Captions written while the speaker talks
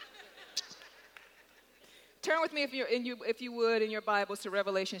Turn with me, if you would, in your Bibles to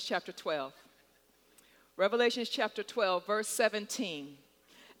Revelation chapter 12. Revelation chapter 12, verse 17.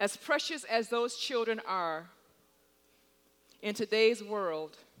 As precious as those children are in today's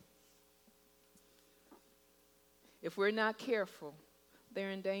world, if we're not careful,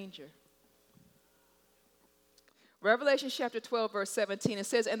 they're in danger. Revelation chapter 12, verse 17, it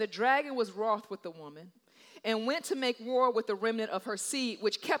says, "And the dragon was wroth with the woman, and went to make war with the remnant of her seed,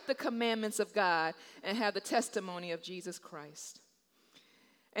 which kept the commandments of God and had the testimony of Jesus Christ."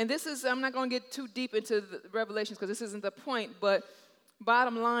 And this is, I'm not going to get too deep into the Revelations because this isn't the point, but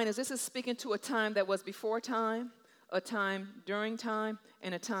bottom line is this is speaking to a time that was before time, a time during time,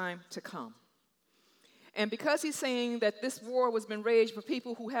 and a time to come. And because he's saying that this war has been waged for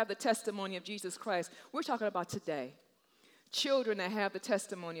people who have the testimony of Jesus Christ, we're talking about today. Children that have the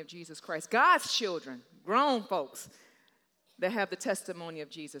testimony of Jesus Christ. God's children, grown folks that have the testimony of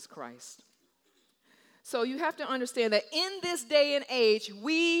Jesus Christ. So you have to understand that in this day and age,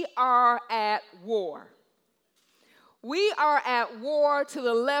 we are at war. We are at war to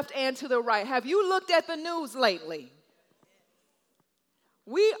the left and to the right. Have you looked at the news lately?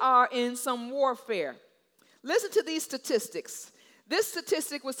 We are in some warfare. Listen to these statistics. This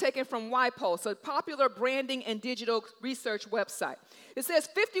statistic was taken from YPulse, a popular branding and digital research website. It says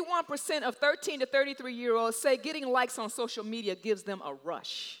 51% of 13 to 33-year-olds say getting likes on social media gives them a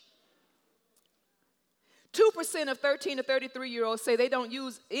rush. 2% of 13 to 33-year-olds say they don't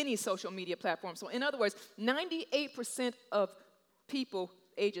use any social media platform. So in other words, 98% of people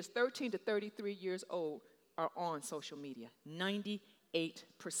ages 13 to 33 years old are on social media. 98%.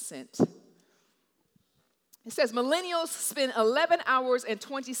 It says millennials spend 11 hours and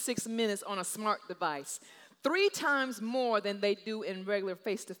 26 minutes on a smart device, 3 times more than they do in regular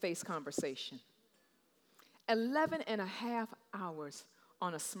face-to-face conversation. 11 and a half hours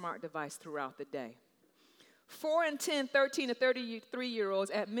on a smart device throughout the day. 4 in 10 13 to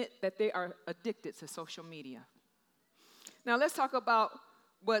 33-year-olds admit that they are addicted to social media. Now let's talk about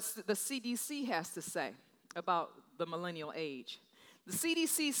what the CDC has to say about the millennial age. The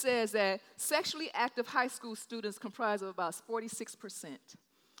CDC says that sexually active high school students comprise of about 46%.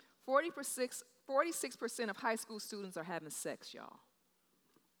 46% of high school students are having sex, y'all.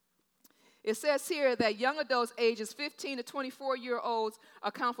 It says here that young adults ages 15 to 24-year-olds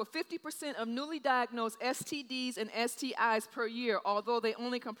account for 50% of newly diagnosed STDs and STIs per year, although they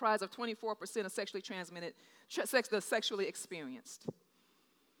only comprise of 24% of sexually transmitted, sexually experienced.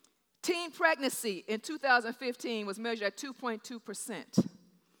 Teen pregnancy in 2015 was measured at 2.2%.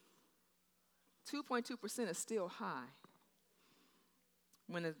 2.2% is still high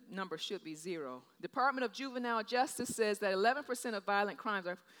when the number should be 0. Department of Juvenile Justice says that 11% of violent crimes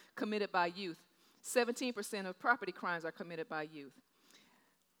are committed by youth. 17% of property crimes are committed by youth.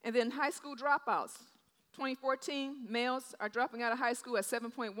 And then high school dropouts. 2014, males are dropping out of high school at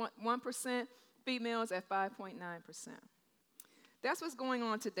 7.1%, females at 5.9%. That's what's going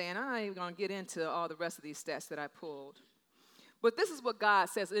on today, and I'm not even going to get into all the rest of these stats that I pulled. But this is what God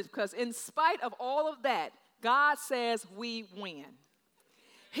says, because in spite of all of that, God says we win.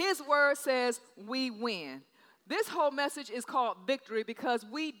 His word says we win. This whole message is called victory because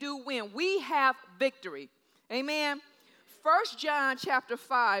we do win. We have victory. Amen? 1 John chapter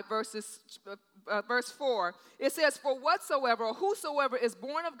 5, verse 4, it says, "For whatsoever or whosoever is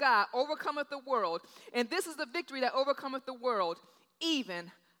born of God overcometh the world, and this is the victory that overcometh the world,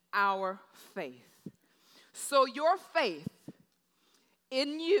 even our faith." So your faith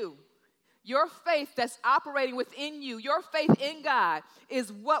in you, your faith that's operating within you, your faith in God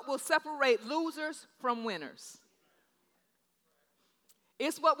is what will separate losers from winners.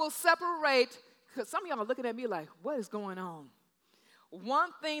 It's what will separate, because some of y'all are looking at me like, what is going on?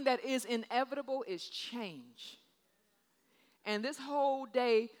 One thing that is inevitable is change. And this whole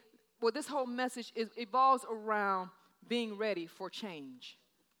day, this whole message evolves around being ready for change.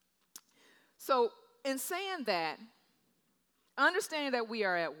 So in saying that, understanding that we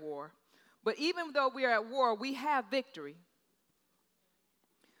are at war, but even though we are at war, we have victory.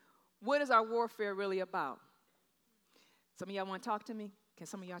 What is our warfare really about? Some of y'all want to talk to me? Can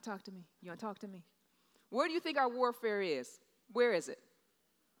some of y'all talk to me? You want to talk to me? Where do you think our warfare is? Where is it?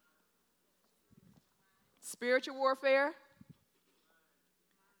 Spiritual warfare?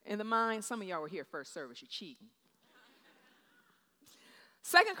 In the mind? Some of y'all were here first service. You're cheating.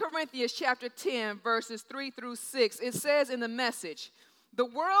 2 Corinthians chapter 10, verses 3 through 6, it says in the Message, "The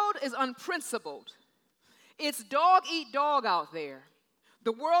world is unprincipled. It's dog-eat-dog out there.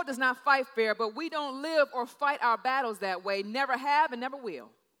 The world does not fight fair, but we don't live or fight our battles that way, never have and never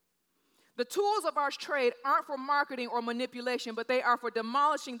will. The tools of our trade aren't for marketing or manipulation, but they are for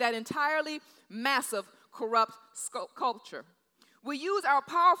demolishing that entirely massive corrupt culture. We use our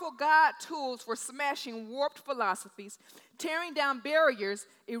powerful God tools for smashing warped philosophies, tearing down barriers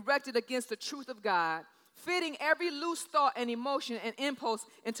erected against the truth of God, fitting every loose thought and emotion and impulse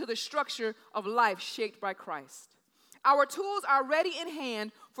into the structure of life shaped by Christ. Our tools are ready in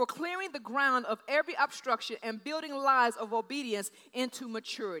hand for clearing the ground of every obstruction and building lives of obedience into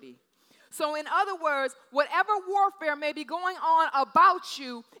maturity. So in other words, whatever warfare may be going on about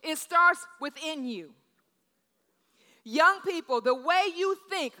you, it starts within you. Young people, the way you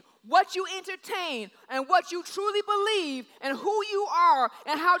think, what you entertain, and what you truly believe, and who you are,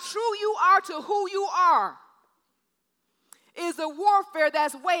 and how true you are to who you are, is a warfare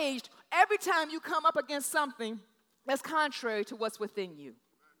that's waged every time you come up against something that's contrary to what's within you.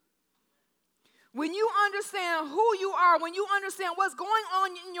 When you understand who you are, when you understand what's going on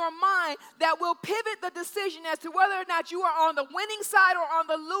in your mind, that will pivot the decision as to whether or not you are on the winning side or on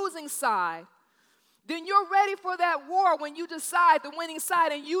the losing side, then you're ready for that war when you decide the winning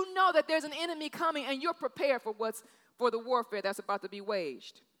side and you know that there's an enemy coming and you're prepared for the warfare that's about to be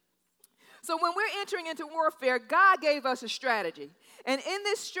waged. So when we're entering into warfare, God gave us a strategy. And in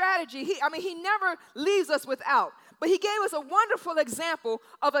this strategy, he never leaves us without. But he gave us a wonderful example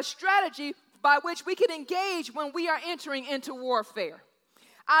of a strategy by which we can engage when we are entering into warfare.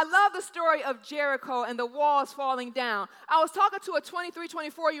 I love the story of Jericho and the walls falling down. I was talking to a 23,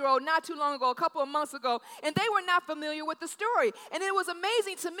 24-year-old not too long ago, a couple of months ago, and they were not familiar with the story. And it was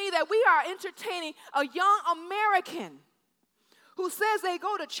amazing to me that we are entertaining a young American who says they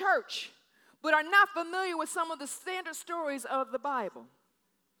go to church but are not familiar with some of the standard stories of the Bible.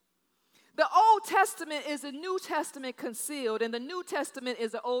 The Old Testament is the New Testament concealed, and the New Testament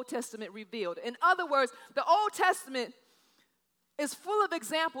is the Old Testament revealed. In other words, the Old Testament is full of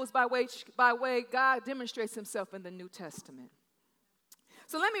examples by way God demonstrates himself in the New Testament.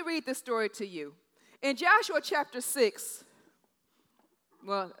 So let me read this story to you. In Joshua chapter 6,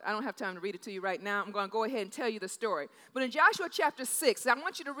 well, I don't have time to read it to you right now. I'm going to go ahead and tell you the story. But in Joshua chapter 6, I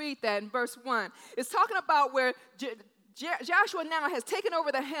want you to read that in verse 1. It's talking about where Joshua now has taken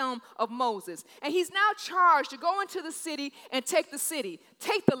over the helm of Moses. And he's now charged to go into the city and take the city.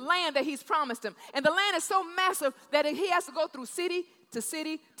 Take the land that he's promised him. And the land is so massive that he has to go through city to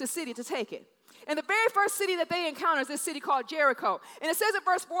city to city to take it. And the very first city that they encounter is this city called Jericho. And it says in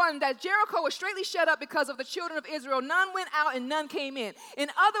verse 1 that Jericho was straightly shut up because of the children of Israel. None went out and none came in. In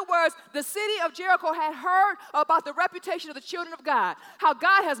other words, the city of Jericho had heard about the reputation of the children of God, how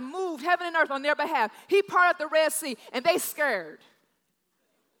God has moved heaven and earth on their behalf. He parted the Red Sea, and they scared.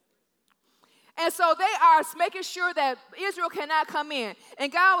 And so they are making sure that Israel cannot come in.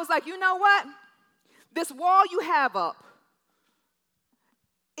 And God was like, you know what? This wall you have up,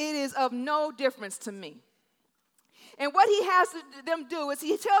 it is of no difference to me. And what he has them do is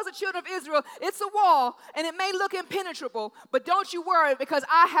he tells the children of Israel, it's a wall, and it may look impenetrable, but don't you worry because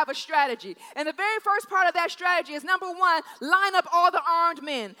I have a strategy. And the very first part of that strategy is, number one, line up all the armed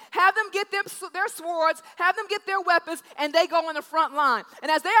men. Have them get their swords, have them get their weapons, and they go in the front line.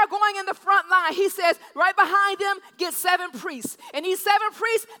 And as they are going in the front line, he says, right behind them, get 7 priests. And these 7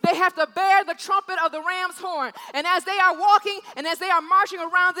 priests, they have to bear the trumpet of the ram's horn. And as they are walking and as they are marching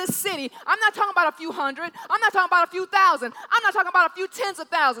around this city, I'm not talking about a few hundred, I'm not talking about a few thousand, I'm not talking about a few tens of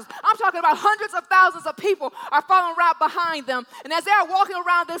thousands, I'm talking about hundreds of thousands of people are following right behind them. And as they are walking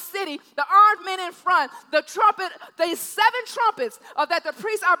around this city, the armed men in front, the 7 trumpets that the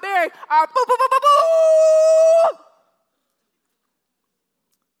priests are bearing are boo, boo, boo, boo, boo.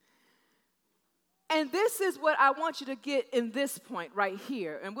 And this is what I want you to get in this point right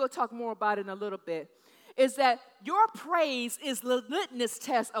here, and we'll talk more about it in a little bit, is that your praise is the litmus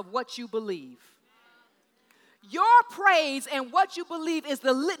test of what you believe. Your praise and what you believe is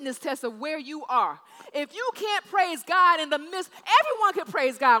the litmus test of where you are. If you can't praise God in the midst, everyone can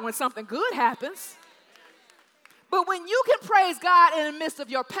praise God when something good happens. But when you can praise God in the midst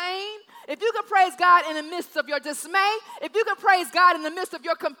of your pain, if you can praise God in the midst of your dismay, if you can praise God in the midst of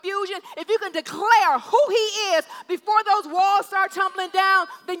your confusion, if you can declare who he is before those walls start tumbling down,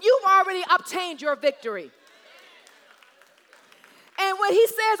 then you've already obtained your victory. And when he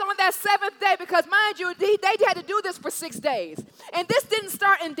says on that 7th day, because mind you, they had to do this for 6 days. And this didn't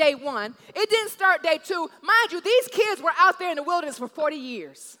start in day 1. It didn't start day 2. Mind you, these kids were out there in the wilderness for 40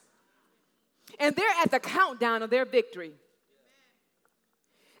 years. And they're at the countdown of their victory.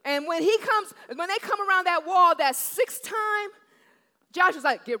 And when they come around that wall that 6th time, Joshua's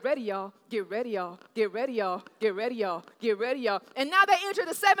like, get ready, y'all, get ready, y'all, get ready, y'all, get ready, y'all, get ready, y'all. And now they enter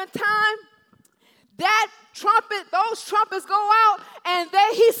the 7th time. Those trumpets go out, and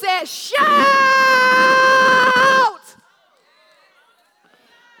then he said, shout!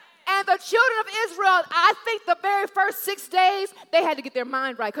 And the children of Israel, I think the very first 6 days, they had to get their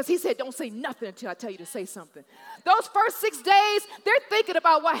mind right because he said, don't say nothing until I tell you to say something. Those first 6 days, they're thinking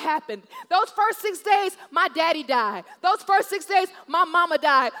about what happened. Those first 6 days, my daddy died. Those first 6 days, my mama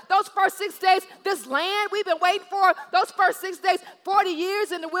died. Those first 6 days, this land we've been waiting for, those first 6 days, 40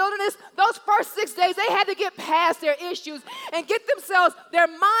 years in the wilderness, those first 6 days, they had to get past their issues and get themselves, their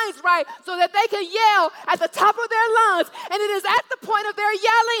minds right so that they can yell at the top of their lungs. And it is at the point of their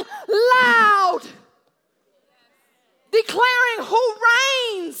yelling loud, declaring who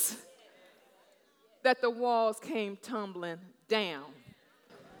reigns, that the walls came tumbling down.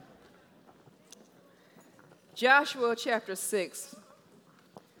 Joshua chapter 6,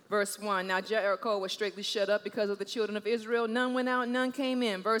 verse 1. Now Jericho was straitly shut up because of the children of Israel. None went out, none came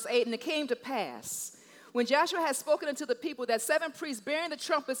in. Verse 8, and it came to pass, when Joshua had spoken unto the people, that 7 priests bearing the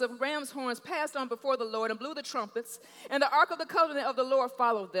trumpets of ram's horns passed on before the Lord and blew the trumpets, and the ark of the covenant of the Lord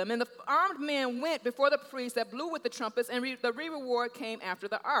followed them. And the armed men went before the priests that blew with the trumpets, and the reward came after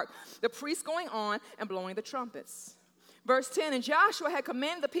the ark, the priests going on and blowing the trumpets. Verse 10, and Joshua had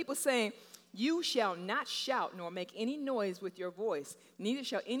commanded the people, saying, you shall not shout nor make any noise with your voice, neither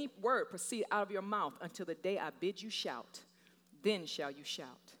shall any word proceed out of your mouth until the day I bid you shout. Then shall you shout.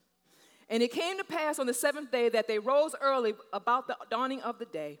 And it came to pass on the 7th day that they rose early about the dawning of the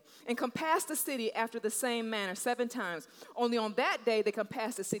day and compassed the city after the same manner 7 times. Only on that day they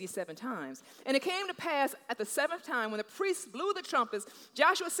compassed the city 7 times. And it came to pass at the 7th time when the priests blew the trumpets,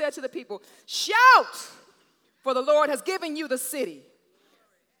 Joshua said to the people, shout, for the Lord has given you the city.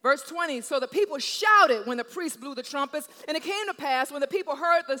 Verse 20, so the people shouted when the priests blew the trumpets. And it came to pass when the people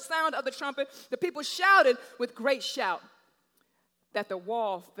heard the sound of the trumpet, the people shouted with great shout, that the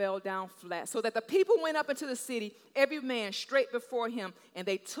wall fell down flat, so that the people went up into the city, every man straight before him, and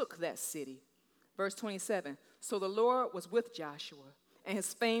they took that city. Verse 27, so the Lord was with Joshua, and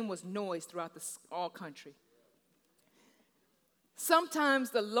his fame was noised throughout all country. Sometimes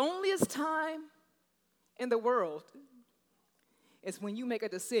the loneliest time in the world is when you make a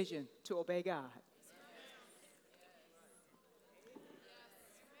decision to obey God.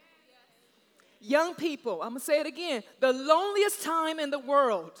 Young people, I'm going to say it again. The loneliest time in the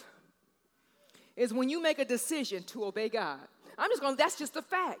world is when you make a decision to obey God. That's just a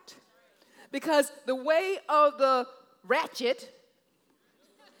fact. Because the way of the ratchet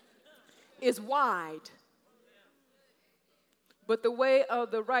is wide, but the way of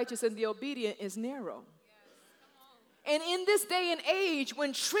the righteous and the obedient is narrow. And in this day and age,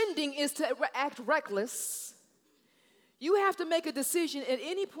 when trending is to act reckless, you have to make a decision at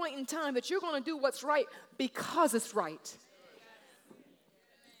any point in time that you're going to do what's right because it's right.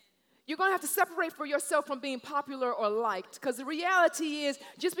 You're going to have to separate for yourself from being popular or liked, because the reality is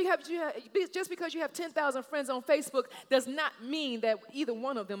just because you have 10,000 friends on Facebook does not mean that either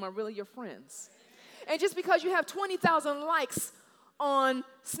one of them are really your friends. And just because you have 20,000 likes on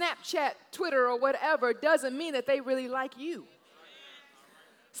Snapchat, Twitter, or whatever doesn't mean that they really like you.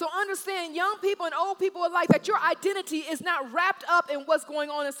 So understand, young people and old people alike, that your identity is not wrapped up in what's going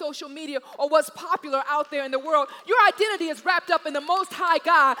on in social media or what's popular out there in the world. Your identity is wrapped up in the Most High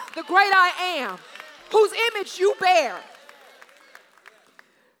God, the great I am, whose image you bear.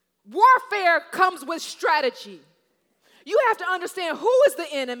 Warfare comes with strategy. You have to understand who is the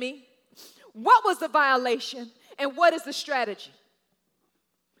enemy, what was the violation, and what is the strategy.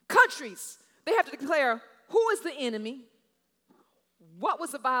 Countries, they have to declare who is the enemy, what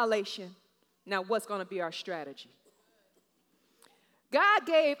was the violation, now what's going to be our strategy. God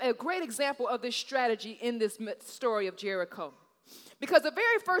gave a great example of this strategy in this story of Jericho. Because the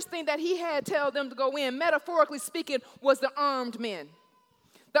very first thing that he had tell them to go in, metaphorically speaking, was the armed men.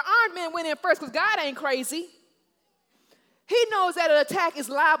 The armed men went in first because God ain't crazy. He knows that an attack is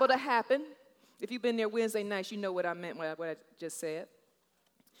liable to happen. If you've been there Wednesday nights, you know what I meant, what I just said.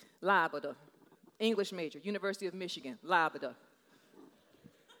 Liable to. English major, University of Michigan, liable to.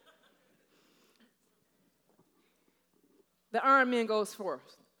 The armed men goes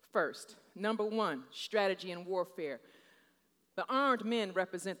first. Number 1, strategy in warfare. The armed men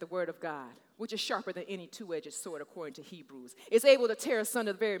represent the word of God, which is sharper than any two-edged sword, according to Hebrews. It's able to tear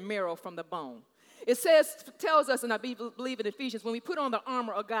asunder the very marrow from the bone. It tells us, and I believe in Ephesians, when we put on the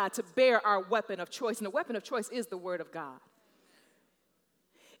armor of God to bear our weapon of choice, and the weapon of choice is the word of God.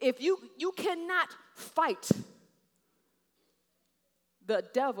 If you cannot fight the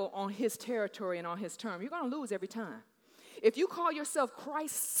devil on his territory and on his term, you're going to lose every time. If you call yourself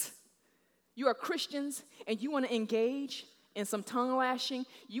Christ's, you are Christians, and you want to engage in some tongue lashing,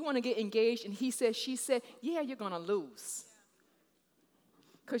 you want to get engaged in he said, she said, yeah, you're going to lose.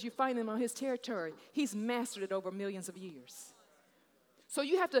 Because you find him on his territory. He's mastered it over millions of years. So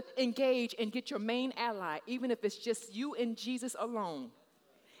you have to engage and get your main ally, even if it's just you and Jesus alone,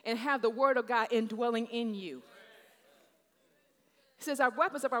 and have the word of God indwelling in you. He says our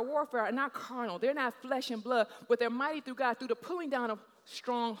weapons of our warfare are not carnal. They're not flesh and blood, but they're mighty through God through the pulling down of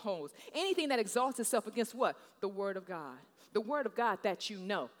strongholds. Anything that exalts itself against what? The word of God. The word of God that you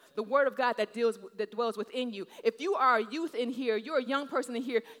know. The word of God that dwells within you. If you are a youth in here, you're a young person in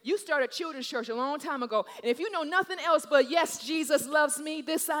here, you started children's church a long time ago, and if you know nothing else but, yes, Jesus loves me,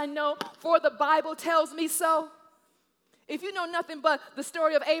 this I know, for the Bible tells me so. If you know nothing but the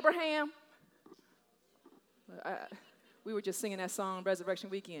story of Abraham, we were just singing that song Resurrection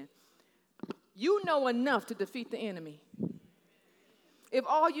Weekend. You know enough to defeat the enemy. If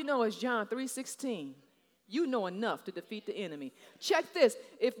all you know is John 3:16, you know enough to defeat the enemy. Check this.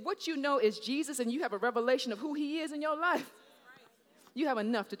 If what you know is Jesus and you have a revelation of who he is in your life, you have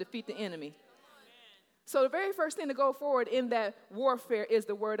enough to defeat the enemy. So the very first thing to go forward in that warfare is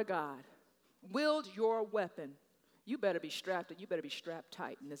the word of God. Wield your weapon. You better be strapped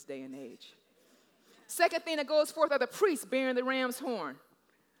tight in this day and age. Second thing that goes forth are the priests bearing the ram's horn.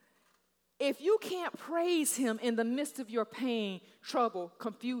 If you can't praise him in the midst of your pain, trouble,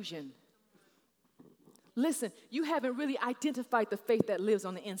 confusion, listen, you haven't really identified the faith that lives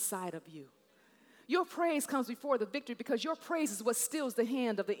on the inside of you. Your praise comes before the victory because your praise is what stills the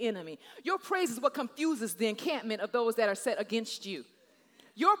hand of the enemy. Your praise is what confuses the encampment of those that are set against you.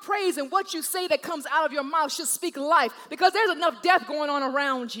 Your praise and what you say that comes out of your mouth should speak life because there's enough death going on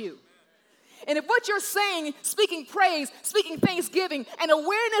around you. And if what you're saying, speaking praise, speaking thanksgiving, and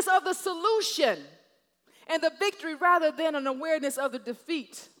awareness of the solution and the victory rather than an awareness of the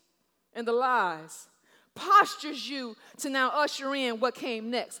defeat and the lies, postures you to now usher in what came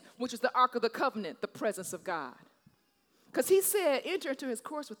next, which is the Ark of the Covenant, the presence of God. Because he said, enter into his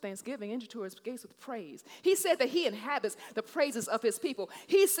courts with thanksgiving, enter to his gates with praise. He said that he inhabits the praises of his people.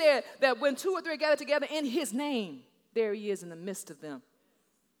 He said that when two or three are gathered together in his name, there he is in the midst of them.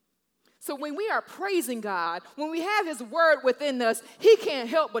 So when we are praising God, when we have his word within us, he can't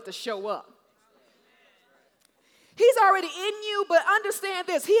help but to show up. He's already in you, but understand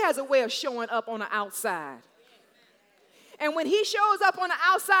this, he has a way of showing up on the outside. And when he shows up on the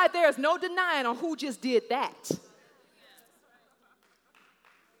outside, there's no denying on who just did that.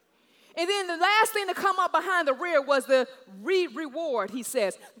 And then the last thing to come up behind the rear was the reward, he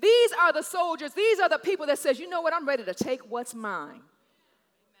says. These are the soldiers, these are the people that says, you know what, I'm ready to take what's mine.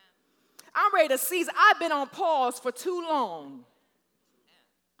 I'm ready to seize. I've been on pause for too long.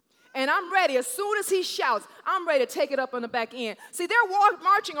 And I'm ready, as soon as he shouts, I'm ready to take it up on the back end. See, they're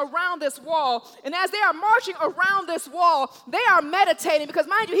marching around this wall, and as they are marching around this wall, they are meditating because,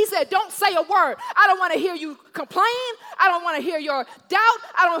 mind you, he said, don't say a word. I don't want to hear you complain. I don't want to hear your doubt.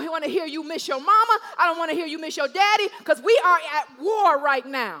 I don't want to hear you miss your mama. I don't want to hear you miss your daddy because we are at war right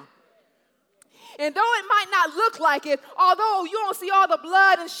now. And though it might not look like it, although you don't see all the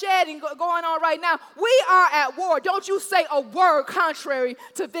blood and shedding going on right now, we are at war. Don't you say a word contrary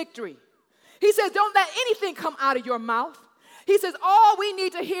to victory. He says, don't let anything come out of your mouth. He says, all we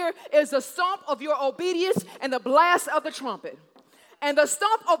need to hear is the stomp of your obedience and the blast of the trumpet. And the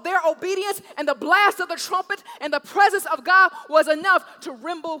stomp of their obedience and the blast of the trumpet and the presence of God was enough to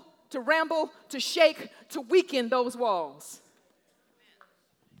ramble, to shake, to weaken those walls.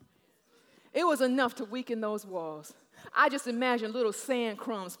 It was enough to weaken those walls. I just imagine little sand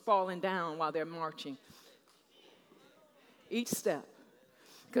crumbs falling down while they're marching. Each step.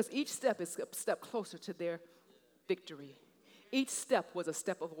 Because each step is a step closer to their victory. Each step was a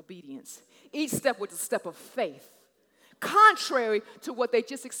step of obedience. Each step was a step of faith. Contrary to what they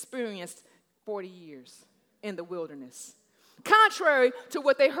just experienced 40 years in the wilderness. Contrary to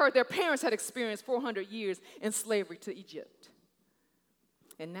what they heard their parents had experienced 400 years in slavery to Egypt.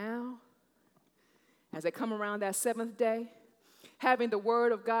 And now, as they come around that seventh day, having the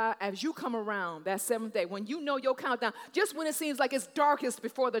word of God, as you come around that seventh day, when you know your countdown, just when it seems like it's darkest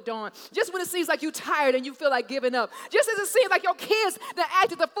before the dawn, just when it seems like you're tired and you feel like giving up, just as it seems like your kids that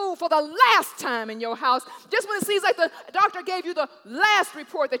acted the fool for the last time in your house, just when it seems like the doctor gave you the last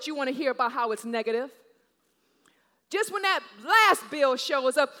report that you want to hear about how it's negative, just when that last bill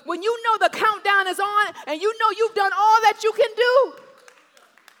shows up, when you know the countdown is on and you know you've done all that you can do,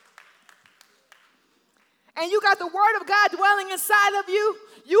 and you got the word of God dwelling inside of you,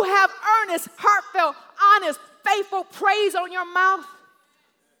 you have earnest, heartfelt, honest, faithful praise on your mouth.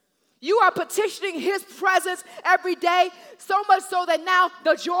 You are petitioning his presence every day, so much so that now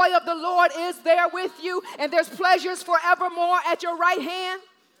the joy of the Lord is there with you, and there's pleasures forevermore at your right hand.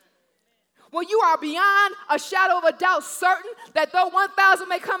 When you are beyond a shadow of a doubt certain that though 1,000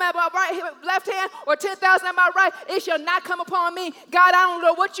 may come at my left hand or 10,000 at my right, it shall not come upon me. God, I don't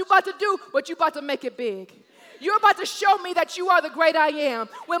know what you're about to do, but you're about to make it big. You're about to show me that you are the great I am.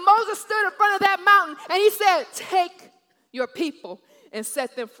 When Moses stood in front of that mountain and he said, take your people and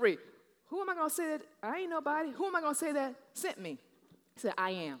set them free. Who am I going to say that? I ain't nobody. Who am I going to say that sent me? He said,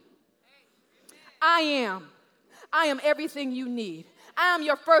 I am. I am. I am everything you need. I am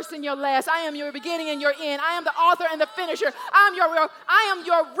your first and your last. I am your beginning and your end. I am the author and the finisher. I am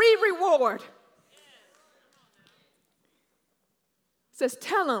your reward. It says,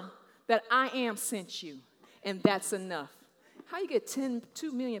 tell them that I am sent you, and that's enough. How you get 2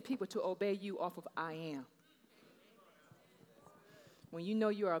 million people to obey you off of I am? When you know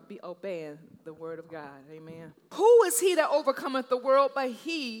you are obeying the word of God. Amen. Who is he that overcometh the world but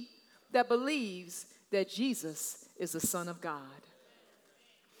he that believes that Jesus is the Son of God?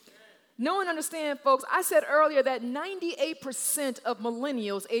 Know and understand, folks, I said earlier that 98% of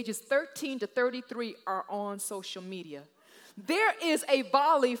millennials ages 13 to 33 are on social media. There is a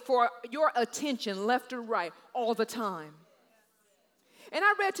volley for your attention left or right all the time. And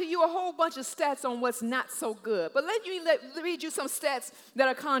I read to you a whole bunch of stats on what's not so good. But let me read you some stats that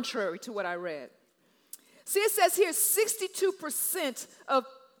are contrary to what I read. See, it says here 62% of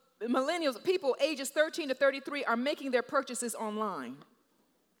millennials, people ages 13 to 33, are making their purchases online.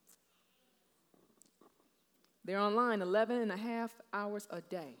 They're online 11 and a half hours a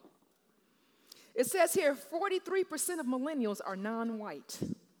day. It says here 43% of millennials are non-white.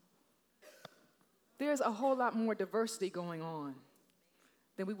 There's a whole lot more diversity going on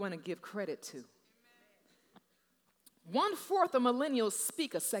than we want to give credit to. 1/4 of millennials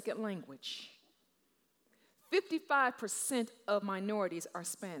speak a second language. 55% of minorities are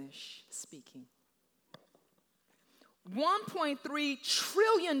Spanish speaking. $1.3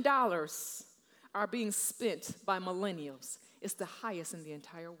 trillion are being spent by millennials. It's the highest in the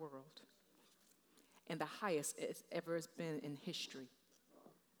entire world, and the highest it's ever been in history.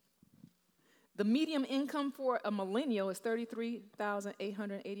 The median income for a millennial is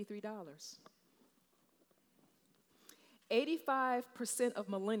 $33,883. 85% of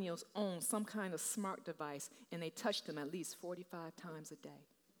millennials own some kind of smart device, and they touch them at least 45 times a day.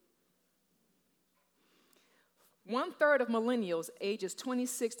 1/3 of millennials ages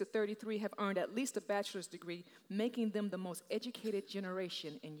 26 to 33 have earned at least a bachelor's degree, making them the most educated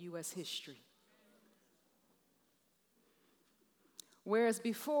generation in U.S. history. Whereas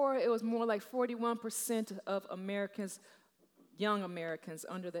before, it was more like 41% of Americans, young Americans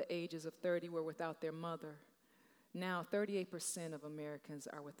under the ages of 30 were without their mother. Now, 38% of Americans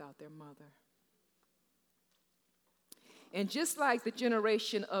are without their mother. And just like the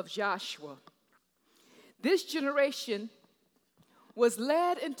generation of Joshua, this generation was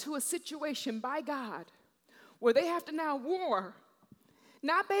led into a situation by God where they have to now war,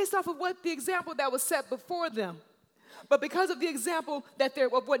 not based off of what the example that was set before them, but because of the example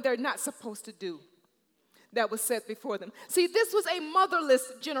of what they're not supposed to do that was set before them. See, this was a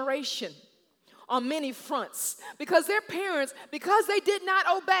motherless generation on many fronts because their parents, because they did not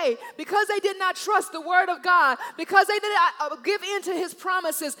obey, because they did not trust the word of God, because they did not give in to his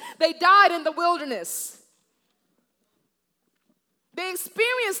promises, they died in the wilderness. They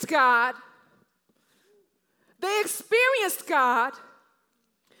experienced God.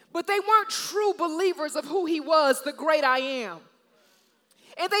 But they weren't true believers of who he was, the great I am.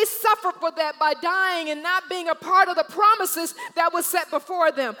 And they suffered for that by dying and not being a part of the promises that was set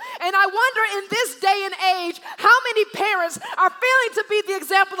before them. And I wonder in this day and age, how many parents are failing to be the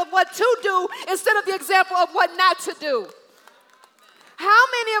example of what to do instead of the example of what not to do? How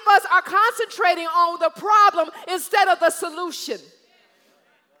many of us are concentrating on the problem instead of the solution?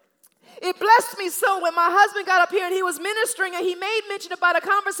 It blessed me so when my husband got up here and he was ministering and he made mention about a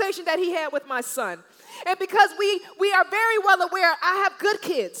conversation that he had with my son. And because we are very well aware, I have good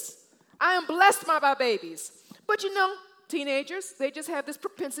kids. I am blessed by my babies. But you know, teenagers, they just have this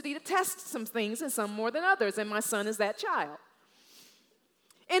propensity to test some things and some more than others. And my son is that child.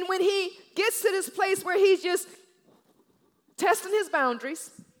 And when he gets to this place where he's just testing his boundaries,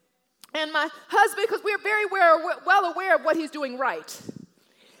 and my husband, because we're very well aware of what he's doing right,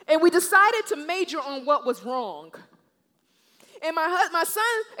 and we decided to major on what was wrong. And my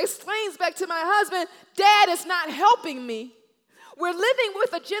son explains back to my husband, Dad is not helping me. We're living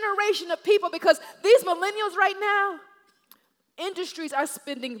with a generation of people because these millennials right now, industries are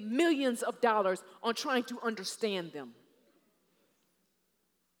spending millions of dollars on trying to understand them.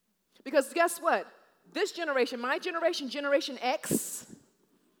 Because guess what? This generation, my generation, Generation X,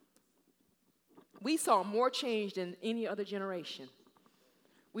 we saw more change than any other generation.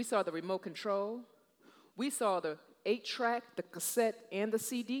 We saw the remote control. We saw the 8-track, the cassette, and the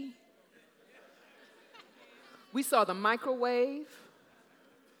CD. We saw the microwave.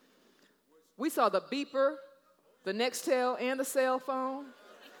 We saw the beeper, the Nextel, and the cell phone.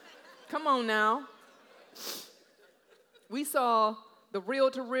 Come on now. We saw the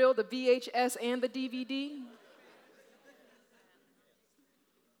reel-to-reel, the VHS, and the DVD.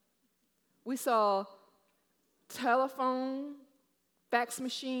 We saw telephone, fax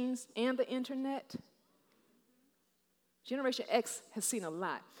machines, and the internet. Generation X has seen a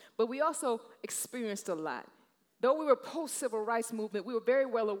lot, but we also experienced a lot. Though we were post-civil rights movement, we were very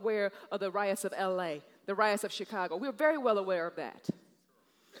well aware of the riots of LA, the riots of Chicago. We were very well aware of that.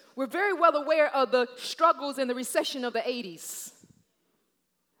 We're very well aware of the struggles and the recession of the 80s.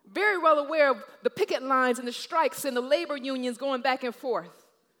 Very well aware of the picket lines and the strikes and the labor unions going back and forth.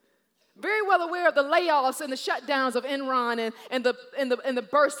 Very well aware of the layoffs and the shutdowns of Enron and the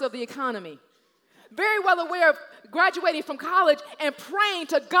burst of the economy. Very well aware of graduating from college and praying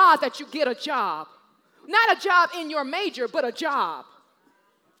to God that you get a job. Not a job in your major, but a job.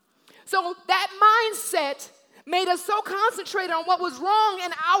 So that mindset made us so concentrated on what was wrong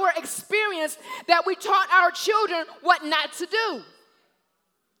in our experience that we taught our children what not to do.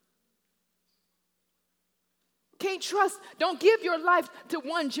 Can't trust, don't give your life to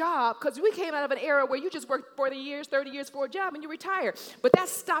one job, because we came out of an era where you just worked 40 years, 30 years for a job and you retire. But that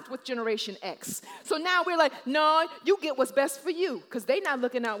stopped with Generation X. So now we're like, no, you get what's best for you, because they're not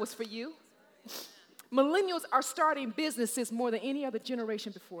looking out what's for you. Millennials are starting businesses more than any other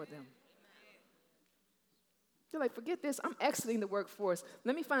generation before them. They're like, forget this, I'm exiting the workforce.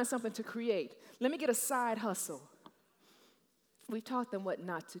 Let me find something to create. Let me get a side hustle. We taught them what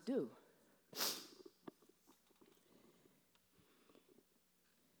not to do.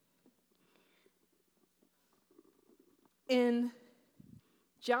 In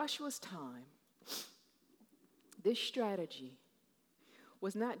Joshua's time, this strategy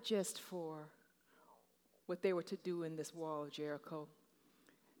was not just for what they were to do in this wall of Jericho.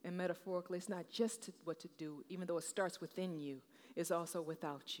 And metaphorically, it's not just what to do, even though it starts within you, it's also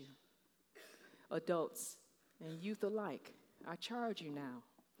without you. Adults and youth alike, I charge you now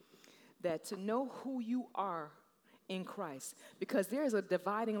that to know who you are in Christ, because there is a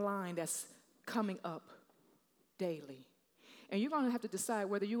dividing line that's coming up daily. And you're going to have to decide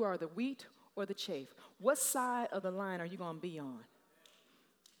whether you are the wheat or the chaff. What side of the line are you going to be on?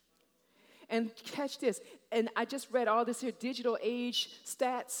 And catch this, and I just read all this here digital age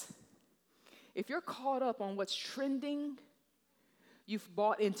stats. If you're caught up on what's trending, you've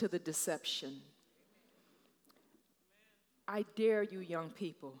bought into the deception. I dare you, young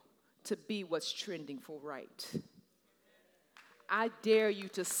people, to be what's trending for right. I dare you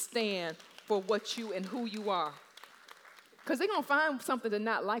to stand for what you and who you are. Because they're going to find something to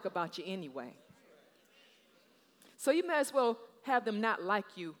not like about you anyway. So you might as well have them not like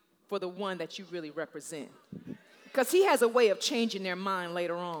you for the one that you really represent. Because he has a way of changing their mind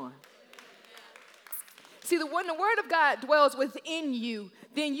later on. See, when the word of God dwells within you,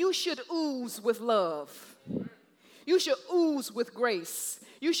 then you should ooze with love. You should ooze with grace.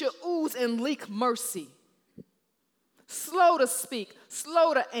 You should ooze and leak mercy. Slow to speak,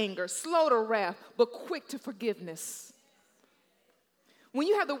 slow to anger, slow to wrath, but quick to forgiveness. When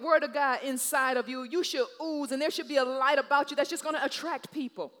you have the word of God inside of you, you should ooze, and there should be a light about you that's just going to attract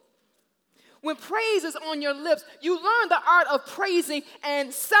people. When praise is on your lips, you learn the art of praising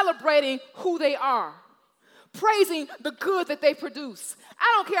and celebrating who they are. Praising the good that they produce.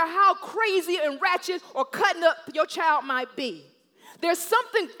 I don't care how crazy and ratchet or cutting up your child might be. There's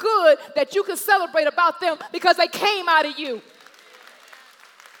something good that you can celebrate about them because they came out of you.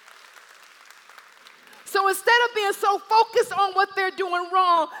 So instead of being so focused on what they're doing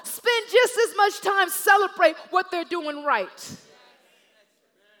wrong, spend just as much time celebrate what they're doing right.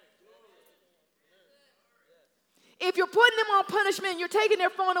 If you're putting them on punishment, you're taking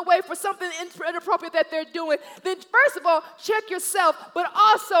their phone away for something inappropriate that they're doing, then first of all, check yourself, but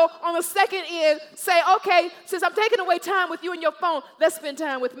also on the second end, say, okay, since I'm taking away time with you and your phone, let's spend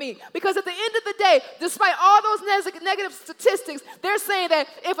time with me. Because at the end of the day, despite all those negative statistics, they're saying that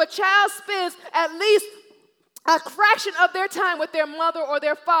if a child spends at least a fraction of their time with their mother or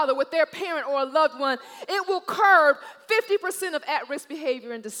their father, with their parent or a loved one, it will curb 50% of at-risk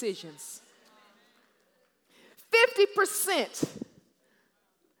behavior and decisions. 50%.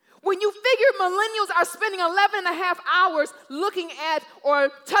 When you figure millennials are spending 11 and a half hours looking at or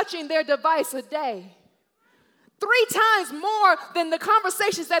touching their device a day, 3 times more than the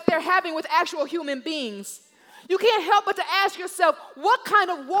conversations that they're having with actual human beings, you can't help but to ask yourself, what kind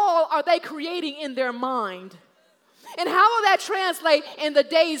of wall are they creating in their mind? And how will that translate in the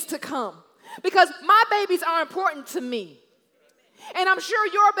days to come? Because my babies are important to me. And I'm sure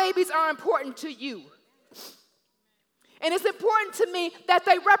your babies are important to you. And it's important to me that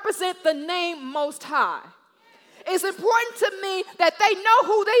they represent the name Most High. It's important to me that they know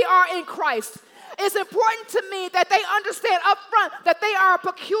who they are in Christ. It's important to me that they understand up front that they are a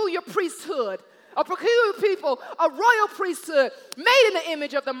peculiar priesthood, a peculiar people, a royal priesthood made in the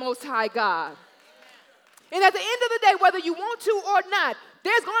image of the Most High God. And at the end of the day, whether you want to or not,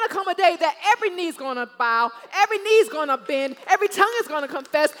 there's going to come a day that every knee is going to bow, every knee is going to bend, every tongue is going to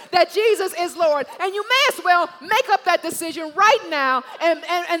confess that Jesus is Lord. And you may as well make up that decision right now and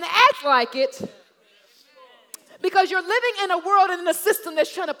act like it, because you're living in a world and in a system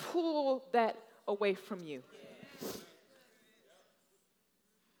that's trying to pull that away from you.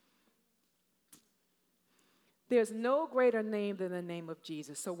 There's no greater name than the name of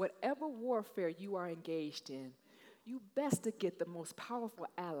Jesus. So whatever warfare you are engaged in, you best to get the most powerful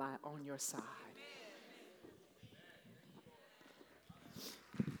ally on your side.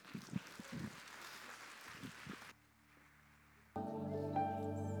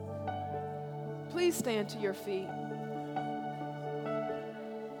 Please stand to your feet.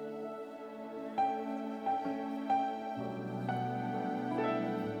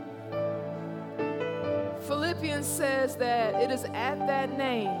 Philippians says that it is at that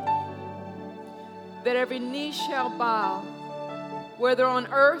name that every knee shall bow, whether on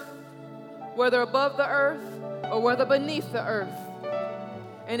earth, whether above the earth, or whether beneath the earth.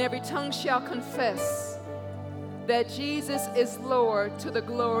 And every tongue shall confess that Jesus is Lord, to the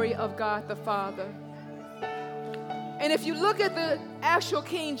glory of God the Father. And if you look at the actual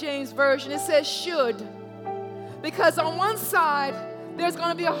King James Version, it says should. Because on one side, there's going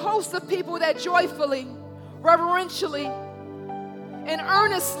to be a host of people that joyfully, reverentially, and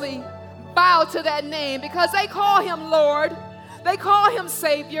earnestly bow to that name, because they call him Lord, they call him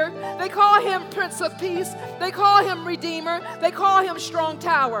Savior, they call him Prince of Peace, they call him Redeemer, they call him Strong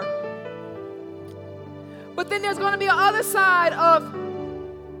Tower. But then there's going to be another side of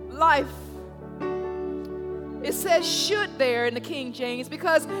life. It says should there in the King James,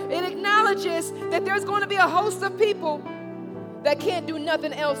 because it acknowledges that there's going to be a host of people that can't do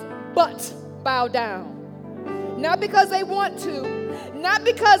nothing else but bow down. Not because they want to, not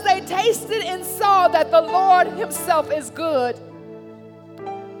because they tasted and saw that the Lord himself is good,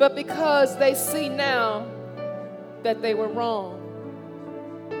 but because they see now that they were wrong,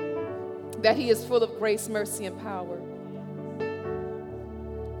 that he is full of grace, mercy, and power.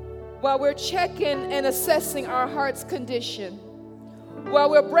 While we're checking and assessing our heart's condition, while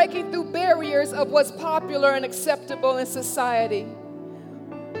we're breaking through barriers of what's popular and acceptable in society,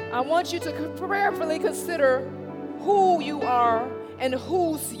 I want you to prayerfully consider who you are and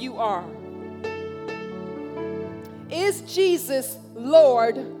whose you are. Is Jesus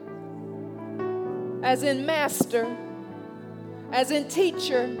Lord, as in master, as in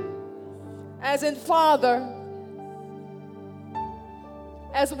teacher, as in Father,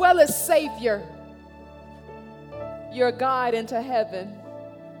 as well as Savior, your guide into heaven?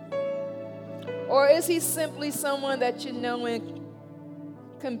 Or is he simply someone that you know and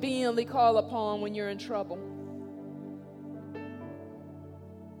conveniently call upon when you're in trouble?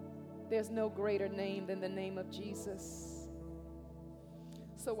 There's no greater name than the name of Jesus.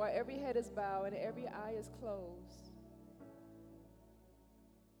 So while every head is bowed and every eye is closed,